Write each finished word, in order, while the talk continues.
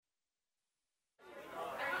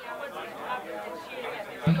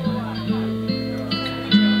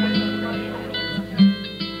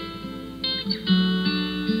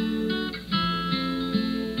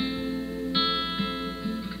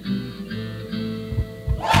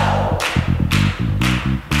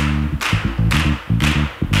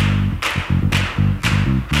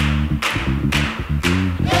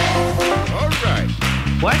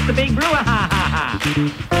You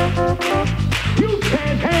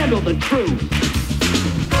can't handle the truth.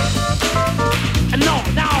 No,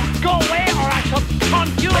 now go away or I shall taunt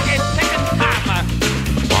you a second time.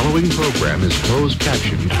 The following program is closed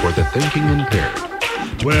captioned for the thinking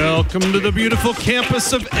impaired. Welcome to the beautiful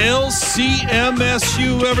campus of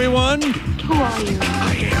LCMSU, everyone. Who are you?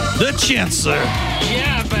 I am the Chancellor.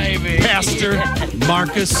 Yeah, baby. Pastor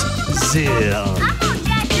Marcus Zill.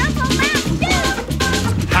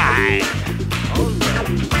 Hi.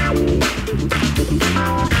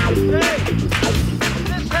 Hey, is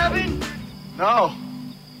this heaven? No,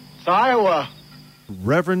 it's Iowa.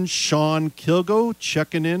 Reverend Sean Kilgo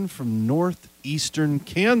checking in from Northeastern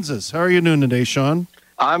Kansas. How are you doing today, Sean?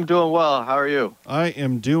 I'm doing well. How are you? I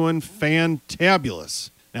am doing fantabulous.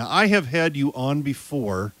 Now, I have had you on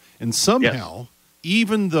before, and somehow,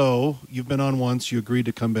 even though you've been on once, you agreed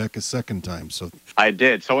to come back a second time. So I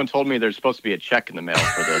did. Someone told me there's supposed to be a check in the mail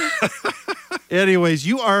for this. anyways,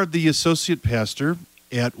 you are the associate pastor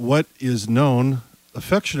at what is known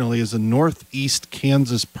affectionately as the Northeast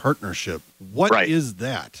Kansas Partnership. What is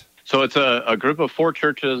that? So it's a group of 4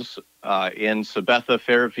 churches in Sabetha,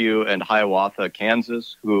 Fairview, and Hiawatha,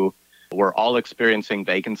 Kansas, who were all experiencing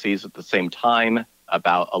vacancies at the same time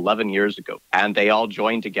about 11 years ago. And they all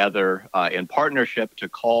joined together in partnership to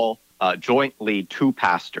call jointly 2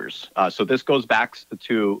 pastors. So this goes back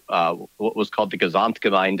to what was called the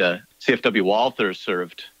Gesamtgemeinde CFW Walther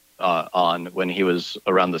served on when he was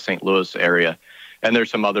around the St. Louis area. And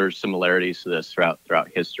there's some other similarities to this throughout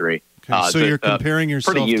history. Okay, so you're comparing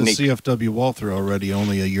yourself to unique. CFW Walther already,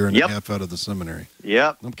 only a year and a half out of the seminary.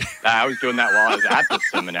 Yep. Okay. I was doing that while I was at the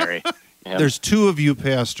seminary. Yep. There's 2 of you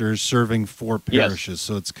pastors serving 4 parishes,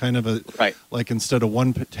 so it's kind of like instead of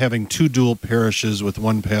having 2 dual parishes with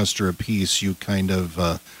 1 pastor apiece, you kind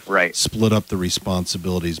of split up the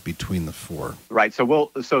responsibilities between the 4. Right.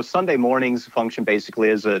 So Sunday mornings function basically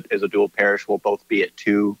as a dual parish. We'll both be at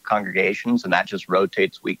 2 congregations, and that just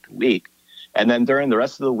rotates week to week. And then during the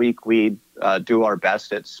rest of the week, we do our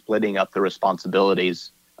best at splitting up the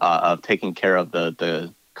responsibilities of taking care of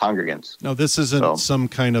the congregants. Now, this isn't some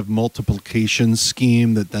kind of multiplication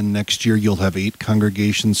scheme that then next year you'll have 8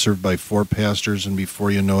 congregations served by 4 pastors, and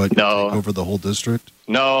before you know it, you'll take over the whole district?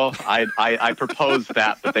 No, I proposed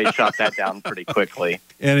that, but they shot that down pretty quickly.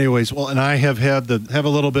 Anyways, well, and I have a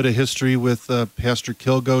little bit of history with Pastor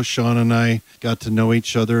Kilgo. Sean and I got to know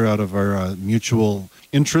each other out of our mutual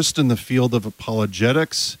interest in the field of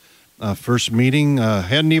apologetics. First meeting,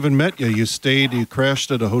 hadn't even met you. You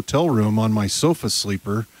crashed at a hotel room on my sofa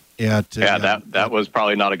sleeper at... that was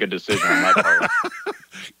probably not a good decision on my part.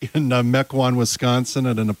 In Mequon, Wisconsin,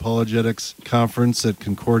 at an apologetics conference at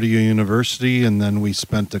Concordia University, and then we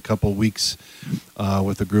spent a couple weeks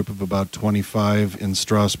with a group of about 25 in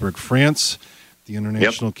Strasbourg, France, the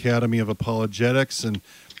International Academy of Apologetics, and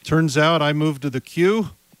turns out I moved to the Q,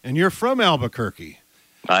 and you're from Albuquerque.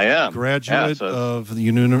 I am. Graduate of the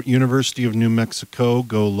University of New Mexico.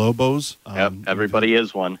 Go Lobos. Everybody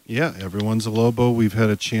is one. Yeah, everyone's a Lobo. We've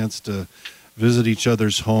had a chance to visit each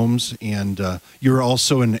other's homes, and you're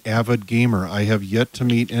also an avid gamer. I have yet to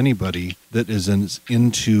meet anybody that is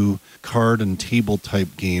into card and table type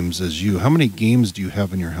games as you. How many games do you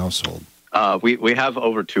have in your household? We have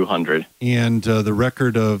over 200. And the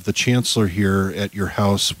record of the Chancellor here at your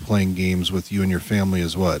house playing games with you and your family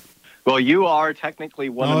is what? Well, you are technically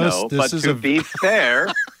 1-0, but to be fair,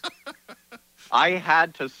 I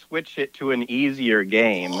had to switch it to an easier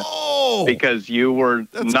game because you were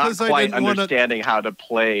not quite understanding how to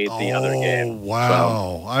play the other game.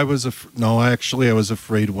 Wow. So. I was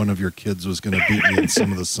afraid one of your kids was going to beat me in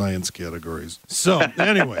some of the science categories. So,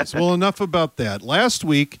 anyways, well, enough about that. Last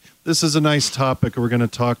week, this is a nice topic. We're going to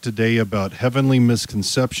talk today about Heavenly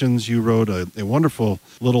Misconceptions. You wrote a wonderful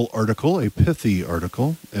little article, a pithy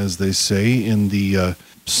article, as they say, in the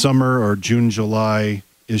summer or June, July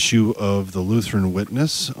issue of the Lutheran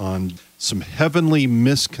Witness on some heavenly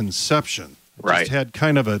misconception. Right. Just had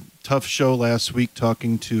kind of a tough show last week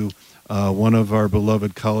talking to one of our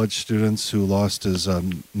beloved college students who lost his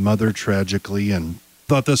mother tragically, and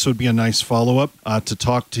thought this would be a nice follow-up to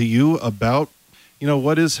talk to you about,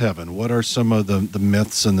 what is heaven? What are some of the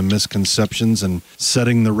myths and the misconceptions, and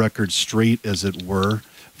setting the record straight, as it were.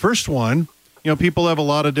 First one, people have a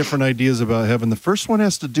lot of different ideas about heaven. The first one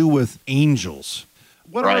has to do with angels.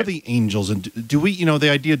 What are the angels? And do we, the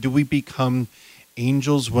idea, do we become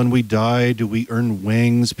angels when we die? Do we earn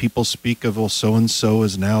wings? People speak of, so-and-so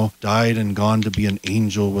has now died and gone to be an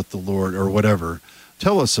angel with the Lord, or whatever.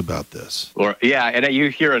 Tell us about this. And you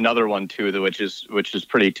hear another one too, which is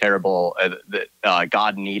pretty terrible. That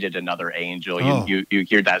God needed another angel. You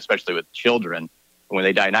hear that especially with children when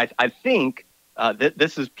they die. And I think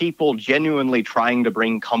this is people genuinely trying to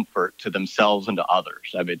bring comfort to themselves and to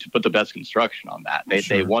others. I mean, to put the best construction on that,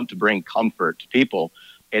 they want to bring comfort to people.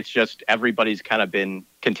 It's just everybody's kind of been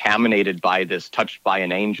contaminated by this Touched by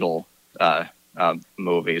an Angel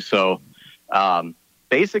movie. So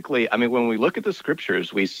basically, I mean, when we look at the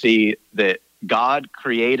scriptures, we see that God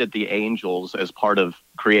created the angels as part of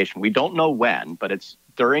creation. We don't know when, but it's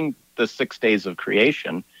during the 6 days of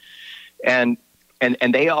creation. And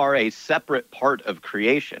they are a separate part of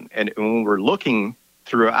creation. And when we're looking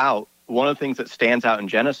throughout, one of the things that stands out in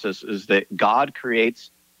Genesis is that God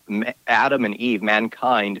creates Adam and Eve,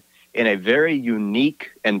 mankind, in a very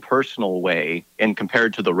unique and personal way in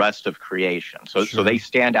compared to the rest of creation. So they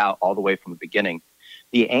stand out all the way from the beginning.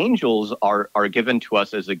 The angels are given to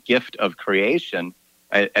us as a gift of creation,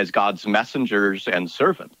 as God's messengers and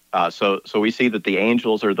servants. So we see that the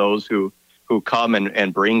angels are those who come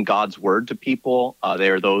and bring God's word to people. They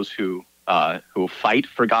are those who fight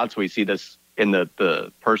for God. So we see this in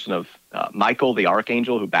the person of Michael, the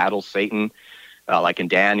archangel, who battles Satan, like in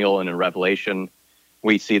Daniel and in Revelation.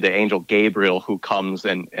 We see the angel Gabriel, who comes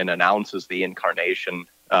and announces the incarnation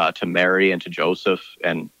to Mary and to Joseph,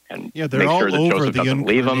 and they're make all sure that over Joseph the doesn't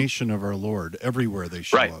leave him. incarnation of our Lord. Everywhere they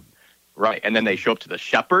show up. Right, and then they show up to the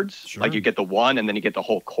shepherds. Sure. Like you get the one, and then you get the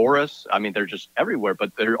whole chorus. I mean, they're just everywhere,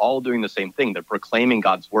 but they're all doing the same thing. They're proclaiming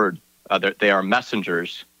God's word. They are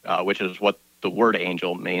messengers, which is what the word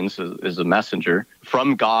angel means, is a messenger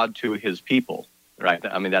from God to his people, right?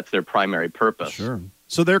 I mean, that's their primary purpose. Sure.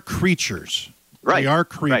 So they're creatures. Right. They are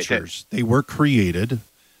creatures. They were created.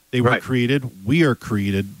 They were created. We are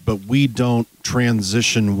created, but we don't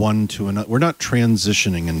transition one to another. We're not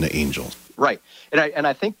transitioning into angels. Right. And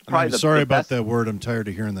I think probably sorry about that word. I'm tired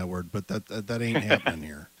of hearing that word, but that ain't happening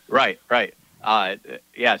here. Right.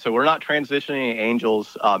 So we're not transitioning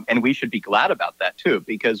angels, and we should be glad about that too,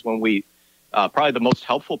 because when we probably the most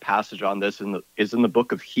helpful passage on this is in the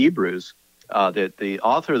book of Hebrews. The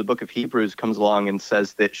author of the book of Hebrews comes along and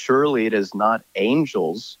says that surely it is not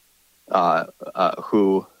angels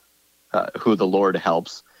who the Lord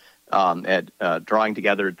helps at drawing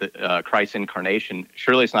together Christ's incarnation.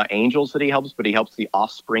 Surely it's not angels that he helps, but he helps the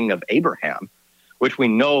offspring of Abraham, which we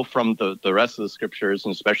know from the rest of the scriptures,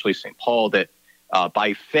 and especially St. Paul, that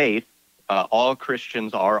by faith, all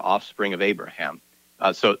Christians are offspring of Abraham.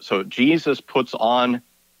 So Jesus puts on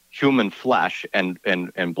human flesh and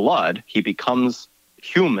blood. He becomes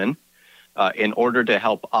human in order to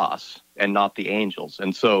help us and not the angels.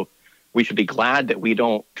 And so we should be glad that we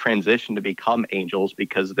don't transition to become angels,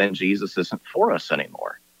 because then Jesus isn't for us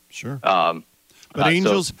anymore. Sure. But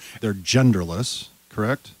angels, they're genderless,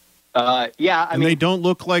 correct? I mean, they don't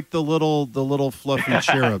look like the little fluffy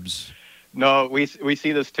cherubs. No, we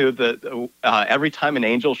see this too. That every time an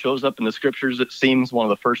angel shows up in the scriptures, it seems one of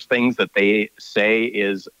the first things that they say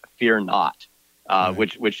is "Fear not,"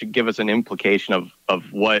 which should give us an implication of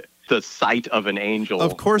what the sight of an angel.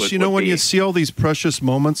 Of course, when be. You see all these precious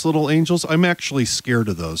moments, little angels, I'm actually scared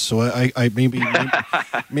of those. So I maybe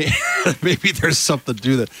there's something to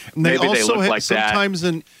do that. And they also look like sometimes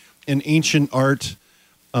in ancient art.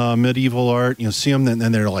 Medieval art, see them, and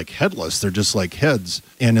they're like headless. They're just like heads,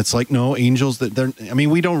 and it's like no angels.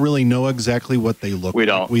 We don't really know exactly what they look like. We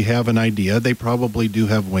don't. We have an idea. They probably do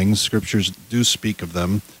have wings. Scriptures do speak of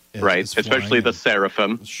them, right? Especially the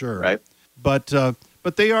seraphim. Sure, right. But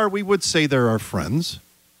they are. We would say they're our friends.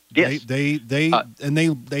 Yes. They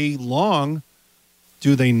long.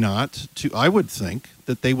 Do they not? I would think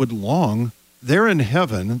that they would long. They're in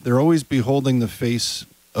heaven. They're always beholding the face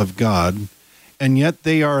of God. And yet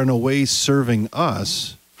they are in a way serving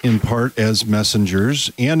us in part as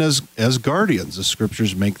messengers and as guardians. The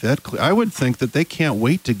scriptures make that clear. I would think that they can't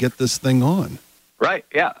wait to get this thing on. Right.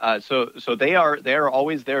 Yeah. So they are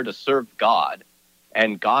always there to serve God,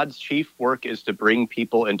 and God's chief work is to bring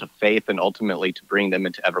people into faith and ultimately to bring them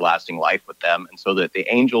into everlasting life with them. And so that the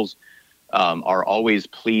angels are always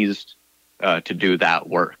pleased to do that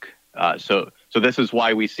work. So this is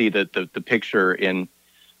why we see the picture in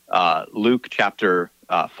Luke chapter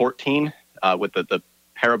 14 with the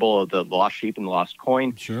parable of the lost sheep and the lost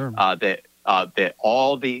coin. Sure. That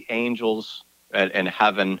all the angels in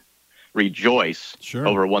heaven rejoice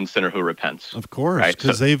over one sinner who repents. Of course,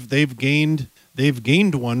 because they've gained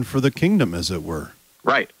one for the kingdom, as it were.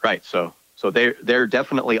 Right. So they're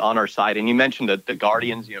definitely on our side. And you mentioned that the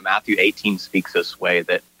guardians. Matthew 18 speaks this way,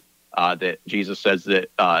 that Jesus says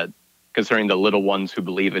that. Concerning the little ones who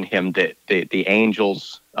believe in him, that the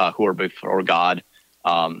angels who are before God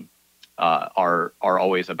are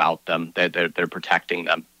always about them. They're protecting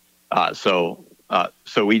them. So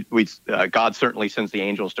God certainly sends the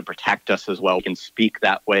angels to protect us as well. We can speak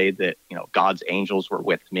that way that, God's angels were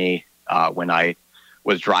with me when I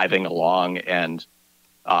was driving along and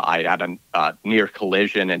I had a near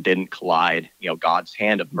collision and didn't collide. God's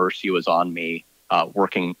hand of mercy was on me,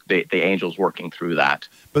 working, the angels working through that.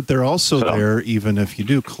 But they're also there even if you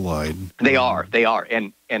do collide. They are.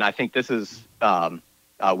 And I think this is,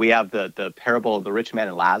 we have the parable of the rich man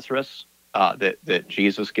and Lazarus that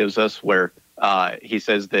Jesus gives us, where he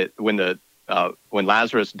says that when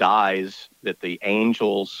Lazarus dies, that the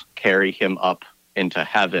angels carry him up into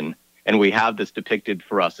heaven. And we have this depicted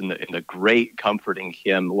for us in the great comforting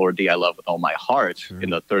hymn, Lord, Thee I Love with All My Heart. Sure. In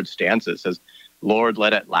the third stanza, it says, Lord,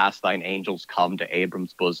 let at last thine angels come to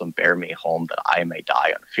Abram's bosom, bear me home that I may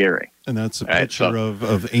die unfearing. And that's a picture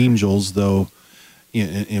of angels, though,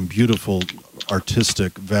 in beautiful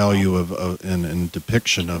artistic value and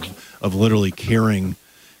depiction of literally carrying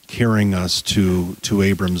us to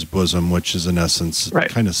Abram's bosom, which is in essence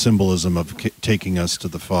kind of symbolism of taking us to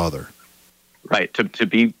the Father. Right, to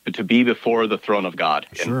be before the throne of God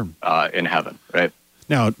in heaven, right?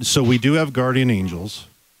 Now, so we do have guardian angels.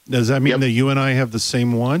 Does that mean that you and I have the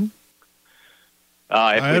same one?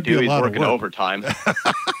 If we do, he's working overtime.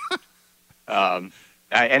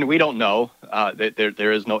 And we don't know.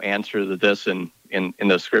 There is no answer to this in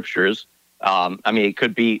the scriptures.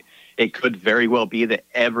 It could very well be that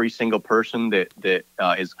every single person that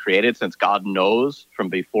is created, since God knows from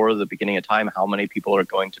before the beginning of time how many people are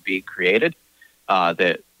going to be created,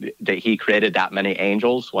 that he created that many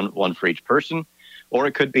angels, one for each person. Or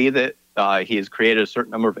it could be that he has created a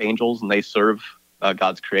certain number of angels and they serve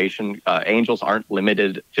God's creation. Angels aren't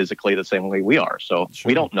limited physically the same way we are. So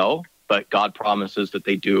we don't know, but God promises that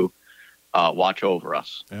they do watch over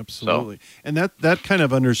us. Absolutely. So, and that kind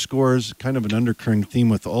of underscores kind of an undercurrent theme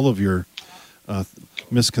with all of your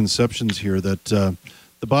misconceptions here, that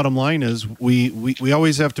the bottom line is we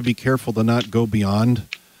always have to be careful to not go beyond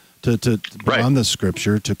beyond the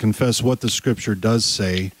scripture, to confess what the scripture does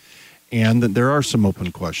say, and that there are some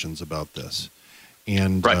open questions about this.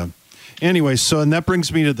 And anyway, and that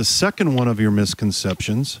brings me to the second one of your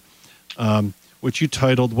misconceptions, which you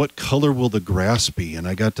titled, What Color Will the Grass Be? And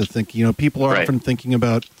I got to think, people are often thinking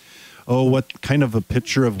about, what kind of a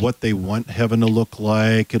picture of what they want heaven to look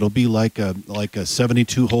like. It'll be like a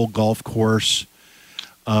 72-hole golf course.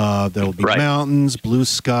 There'll be mountains, blue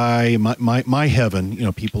sky, my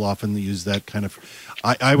heaven. People often use that kind of.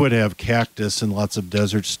 I would have cactus and lots of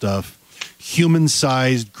desert stuff,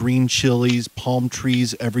 human-sized green chilies, palm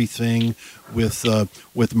trees, everything with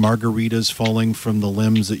margaritas falling from the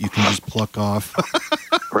limbs that you can just pluck off.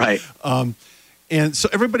 Right. And so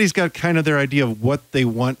everybody's got kind of their idea of what they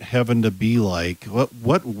want heaven to be like.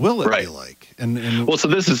 What will it be like? And well, so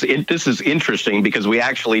this is interesting because we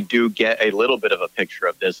actually do get a little bit of a picture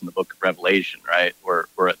of this in the book of Revelation, right?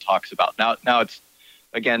 Where it talks about now it's,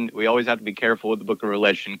 again, we always have to be careful with the book of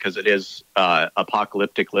Revelation because it is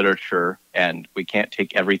apocalyptic literature and we can't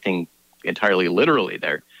take everything entirely literally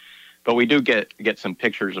there. But we do get some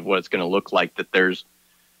pictures of what it's going to look like. That there's,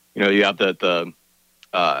 you have the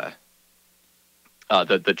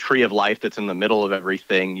tree of life that's in the middle of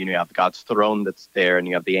everything. You have God's throne that's there, and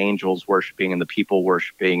you have the angels worshiping and the people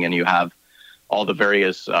worshiping, and you have all the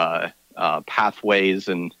various pathways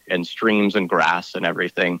and streams and grass and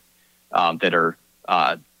everything that are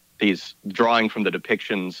these drawing from the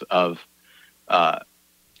depictions of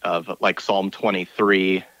like Psalm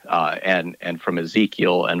 23 and from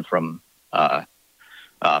Ezekiel and from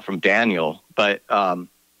Daniel. But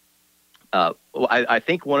I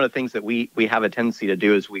think one of the things that we have a tendency to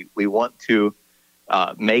do is we want to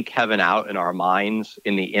make heaven out in our minds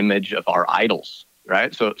in the image of our idols,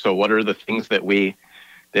 right? So what are the things that we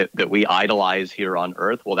idolize here on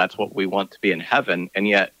earth? Well, that's what we want to be in heaven. And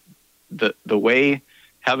yet the way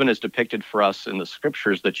heaven is depicted for us in the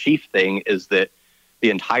scriptures, the chief thing is that the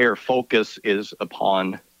entire focus is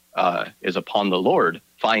upon the Lord.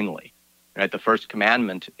 Finally, right? The first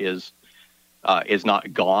commandment is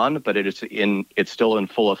not gone, but it's still in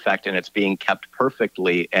full effect, and it's being kept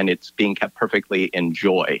perfectly, and it's being kept perfectly in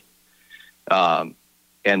joy. And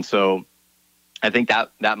so I think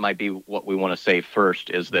that might be what we want to say first,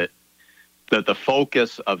 is that the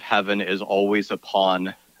focus of heaven is always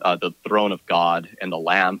upon the throne of God and the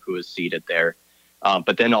Lamb who is seated there,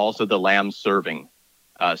 but then also the Lamb serving.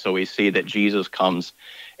 So we see that Jesus comes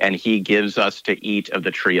and he gives us to eat of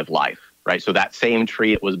the tree of life, right? So that same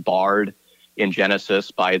tree, it was barred in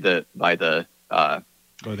Genesis by the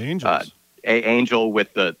angels. Angel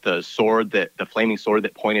with the sword, the flaming sword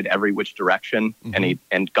that pointed every which direction. Mm-hmm.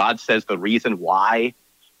 And God says the reason why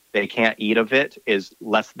they can't eat of it is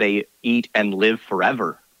lest they eat and live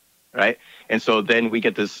forever, right? And so then we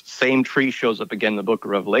get this same tree shows up again in the book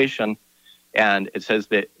of Revelation, and it says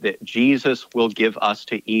that Jesus will give us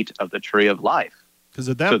to eat of the tree of life. Because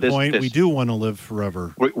at that point, we do want to live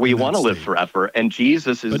forever. We want to live forever, and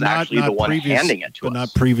Jesus is actually the one handing it to us. But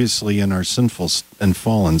not previously in our sinful and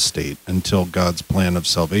fallen state until God's plan of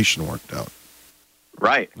salvation worked out.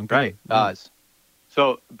 Right, okay. Right.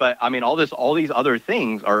 So, but I mean, all these other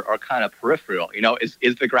things are kind of peripheral. You know, is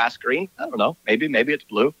the grass green? I don't know. Maybe it's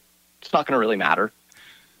blue. It's not going to really matter.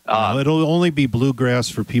 It'll only be bluegrass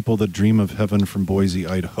for people that dream of heaven from Boise,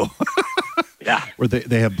 Idaho. Yeah, where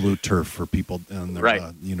they have blue turf for people in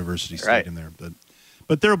their university state in there.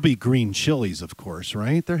 But there'll be green chilies, of course,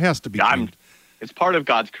 right? There has to be. It's part of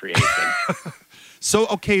God's creation. So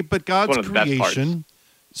okay, but God's creation.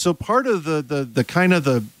 So part of the kind of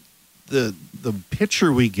the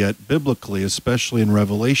picture we get biblically, especially in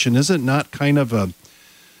Revelation, is it not kind of a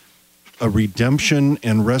redemption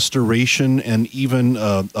and restoration and even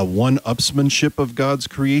a one-upsmanship of God's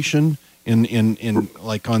creation in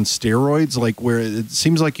like on steroids, like where it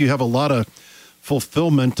seems like you have a lot of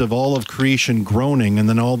fulfillment of all of creation groaning, and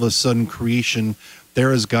then all of a sudden creation,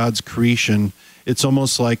 there is God's creation. It's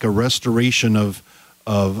almost like a restoration of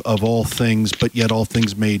all things, but yet all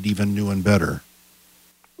things made even new and better.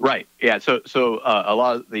 Right. Yeah. So a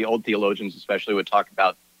lot of the old theologians, especially, would talk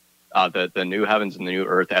about the new heavens and the new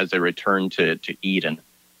earth as a return to Eden,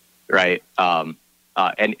 right?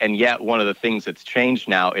 And yet one of the things that's changed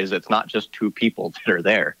now is it's not just two people that are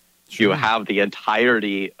there. Sure. You have the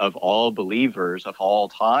entirety of all believers of all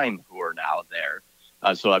time who are now there.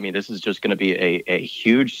 So I mean, this is just going to be a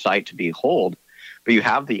huge sight to behold. But you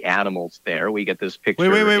have the animals there. We get this picture.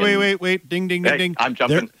 Wait! Ding, ding, ding, ding! I'm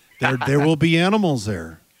jumping. There will be animals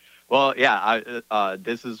there. Well, yeah,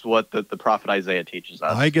 this is what the prophet Isaiah teaches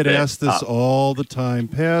us. I get asked this all the time.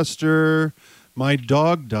 Pastor, my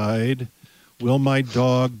dog died. Will my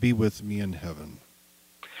dog be with me in heaven?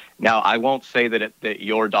 Now, I won't say that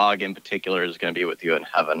your dog in particular is going to be with you in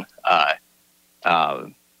heaven. But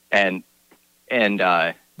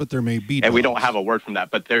there may be dogs. And we don't have a word from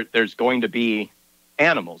that. But there's going to be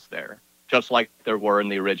animals there, just like there were in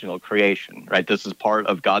the original creation, right? This is part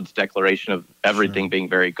of God's declaration of everything being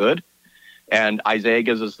very good. And Isaiah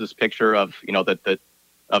gives us this picture of, you know,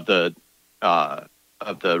 of the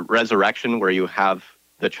resurrection, where you have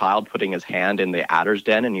the child putting his hand in the adder's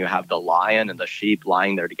den, and you have the lion and the sheep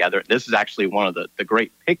lying there together. This is actually one of the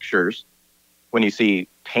great pictures when you see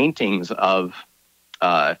paintings of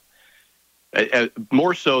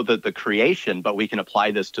more so the creation, but we can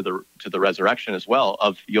apply this to the resurrection as well.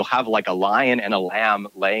 Of you'll have like a lion and a lamb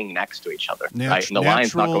laying next to each other, right? And the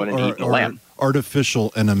lion's not going to eat the lamb.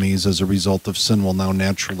 Artificial enemies, as a result of sin, will now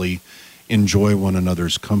naturally enjoy one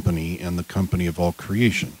another's company and the company of all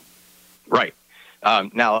creation. Right.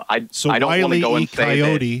 Now, I don't want to go and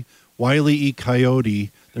say Wile E.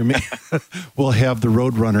 Coyote will have the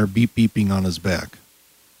Roadrunner beeping on his back.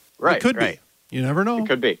 Right. It could be. You never know. It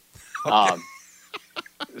could be.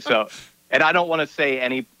 So, and I don't want to say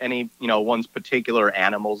any one's particular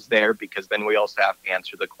animals there, because then we also have to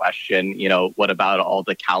answer the question, what about all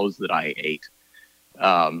the cows that I ate?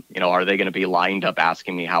 Are they going to be lined up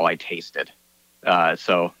asking me how I tasted?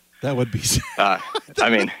 So that would be. I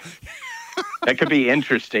mean, that could be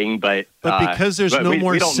interesting, but because there's no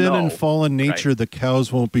more sin and fallen nature, right. The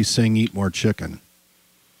cows won't be saying "eat more chicken."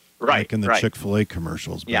 Right, like in the Chick-fil-A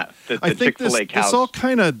commercials. But yeah, the I think Chick-fil-A cows. This all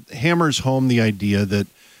kind of hammers home the idea that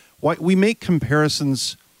we make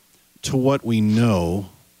comparisons to what we know,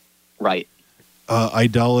 right?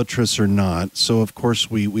 Idolatrous or not. So, of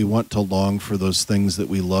course, we want to long for those things that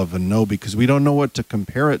we love and know, because we don't know what to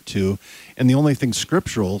compare it to. And the only thing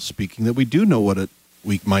scriptural speaking that we do know what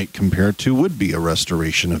we might compare it to would be a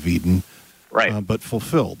restoration of Eden, right? But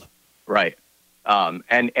fulfilled. Right. And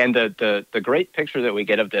the great picture that we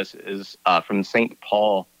get of this is from St.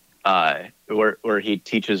 Paul, where he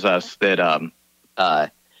teaches us that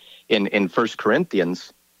in 1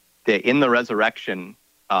 Corinthians, that in the resurrection,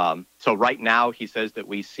 so right now he says that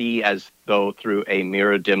we see as though through a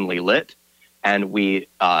mirror dimly lit, and we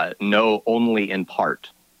know only in part,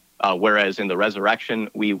 whereas in the resurrection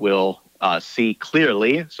we will see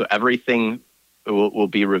clearly, so everything will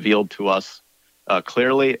be revealed to us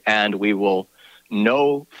clearly, and we will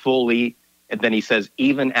know fully. And then he says,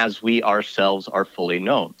 even as we ourselves are fully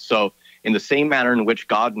known. So in the same manner in which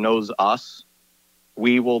God knows us,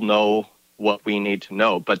 we will know what we need to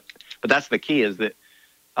know. But that's the key, is that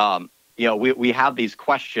we have these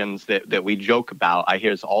questions that we joke about. I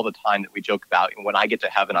hear this all the time, that we joke about, and when I get to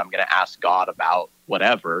heaven, I'm going to ask God about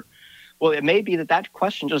whatever. well, it may be that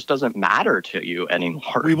question just doesn't matter to you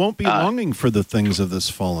anymore. We won't be longing for the things of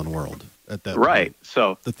this fallen world at that right. point.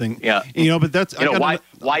 So the thing, yeah, but that's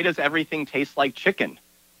why does everything taste like chicken?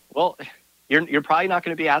 Well, you're probably not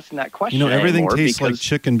going to be asking that question. Everything anymore tastes like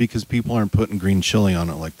chicken because people aren't putting green chili on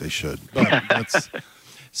it like they should. But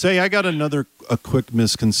I got a quick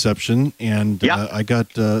misconception, and I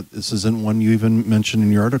got this isn't one you even mentioned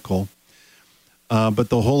in your article, but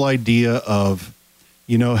the whole idea of,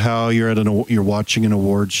 how you're watching an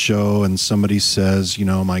awards show and somebody says,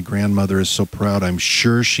 my grandmother is so proud. I'm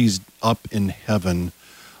sure she's up in heaven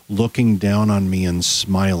looking down on me and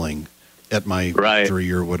smiling at my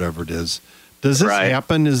victory or whatever it is. Does this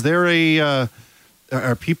happen? Is there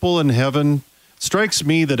are people in heaven? It strikes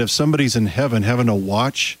me that if somebody's in heaven having to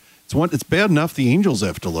watch, it's bad enough the angels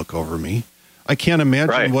have to look over me. I can't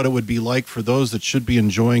imagine what it would be like for those that should be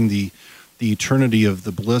enjoying the eternity of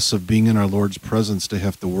the bliss of being in our Lord's presence to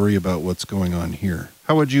have to worry about what's going on here.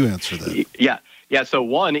 How would you answer that? Yeah. So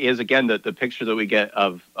one is, again, the picture that we get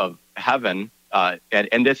of heaven,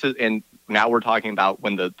 and this is, and now we're talking about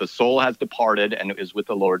when the soul has departed and is with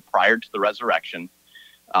the Lord prior to the resurrection.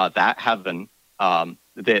 That heaven,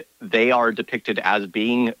 that they are depicted as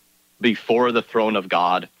being before the throne of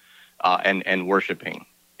God and worshiping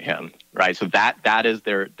Him. Right. So that is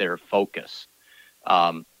their focus.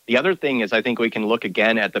 The other thing is, I think we can look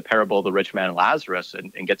again at the parable of the rich man and Lazarus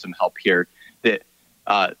and get some help here. That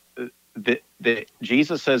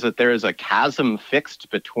Jesus says that there is a chasm fixed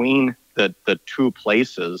between the two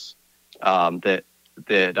places, that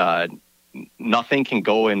nothing can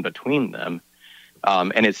go in between them.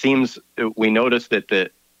 And it seems we notice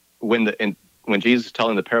that when Jesus is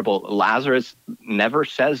telling the parable, Lazarus never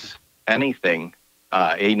says anything.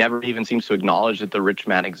 He never even seems to acknowledge that the rich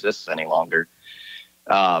man exists any longer.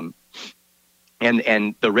 And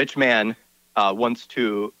the rich man wants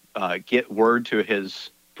to get word to his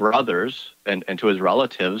brothers and to his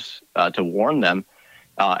relatives to warn them,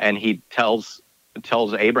 and he tells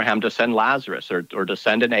Abraham to send Lazarus or to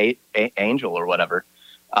send an angel or whatever,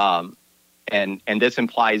 and this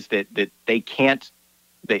implies that they can't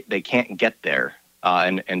get there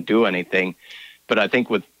and do anything. But I think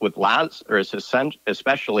with Lazarus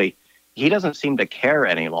especially, he doesn't seem to care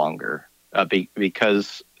any longer.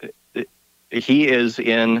 Because he is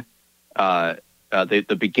in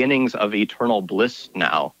the beginnings of eternal bliss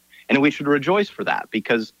now. And we should rejoice for that,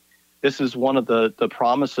 because this is one of the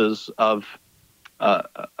promises of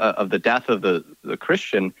the death of the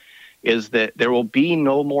Christian, is that there will be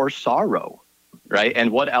no more sorrow, right?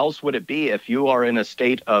 And what else would it be if you are in a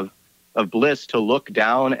state of bliss to look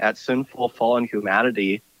down at sinful, fallen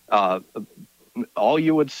humanity? All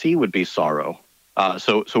you would see would be sorrow.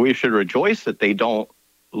 So we should rejoice that they don't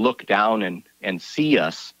look down and see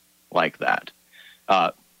us like that.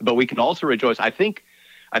 But we can also rejoice. I think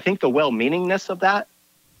the well-meaningness of that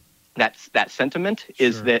sentiment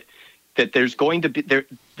is that there's going to be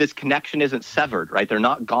this connection isn't severed, right? They're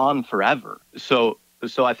not gone forever. So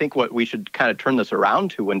I think what we should kind of turn this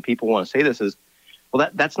around to when people want to say this is, well,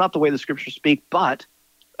 that's not the way the scriptures speak. But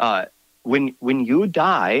when you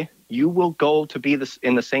die, you will go to be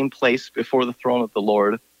in the same place before the throne of the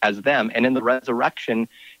Lord as them. And in the resurrection,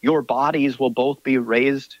 your bodies will both be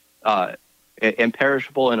raised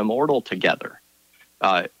imperishable and immortal together.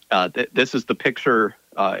 This is the picture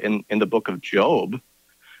in the book of Job,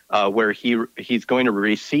 where he's going to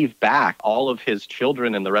receive back all of his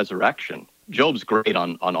children in the resurrection. Job's great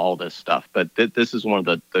on all this stuff, but this is one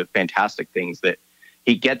of the fantastic things, that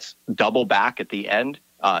he gets double back at the end.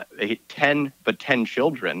 10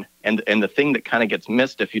 children, and the thing that kind of gets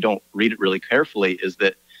missed if you don't read it really carefully is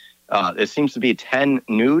that it seems to be 10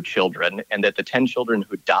 new children, and that the 10 children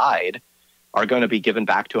who died are going to be given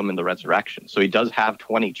back to him in the resurrection. So he does have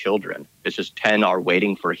 20 children. It's just 10 are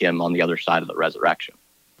waiting for him on the other side of the resurrection.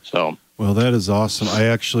 So, well, that is awesome. I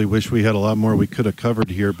actually wish we had a lot more we could have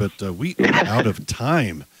covered here, but we are out of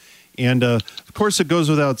time. And, of course, it goes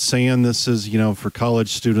without saying, this is, for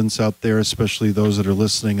college students out there, especially those that are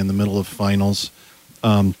listening in the middle of finals.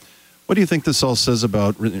 What do you think this all says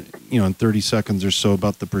about, in 30 seconds or so,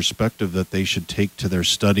 about the perspective that they should take to their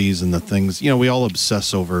studies and the things, we all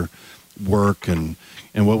obsess over work and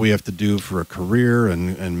what we have to do for a career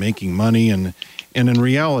and making money. And in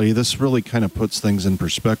reality, this really kind of puts things in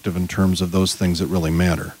perspective in terms of those things that really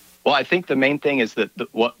matter. Well, I think the main thing is that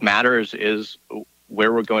what matters is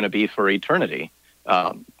where we're going to be for eternity,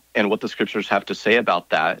 and what the scriptures have to say about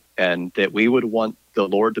that, and that we would want the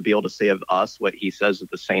Lord to be able to say of us what he says of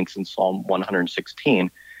the saints in Psalm 116,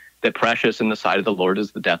 that precious in the sight of the Lord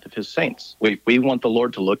is the death of his saints. We want the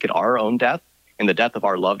Lord to look at our own death in the death of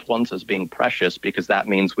our loved ones as being precious, because that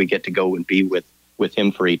means we get to go and be with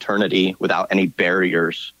him for eternity without any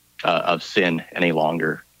barriers of sin any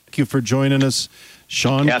longer. Thank you for joining us,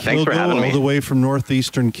 Sean thanks for having me. all the way from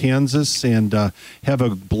northeastern Kansas, and have a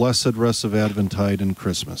blessed rest of Adventide and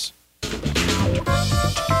Christmas.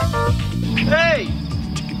 Hey,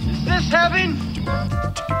 is this heaven?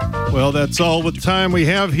 Well, that's all the time we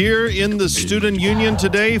have here in the Student Union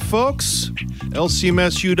today, folks.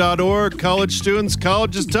 LCMSU.org, college students,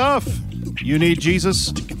 college is tough. You need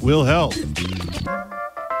Jesus, we'll help.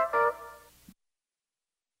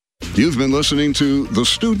 You've been listening to The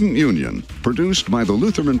Student Union, produced by the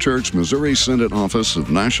Lutheran Church Missouri Synod Office of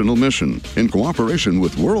National Mission, in cooperation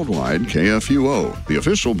with Worldwide KFUO, the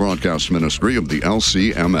official broadcast ministry of the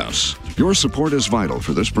LCMS. Your support is vital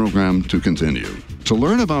for this program to continue. To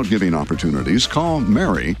learn about giving opportunities, call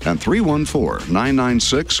Mary at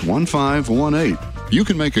 314-996-1518. You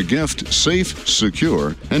can make a gift safe,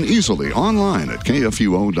 secure, and easily online at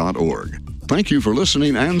kfuo.org. Thank you for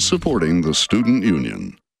listening and supporting the Student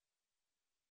Union.